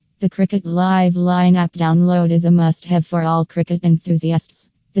The Cricket Live Line app download is a must have for all cricket enthusiasts.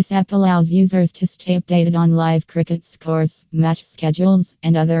 This app allows users to stay updated on live cricket scores, match schedules,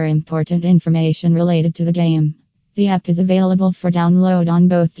 and other important information related to the game. The app is available for download on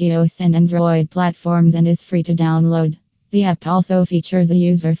both iOS and Android platforms and is free to download. The app also features a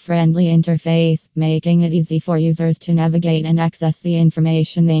user-friendly interface, making it easy for users to navigate and access the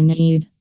information they need.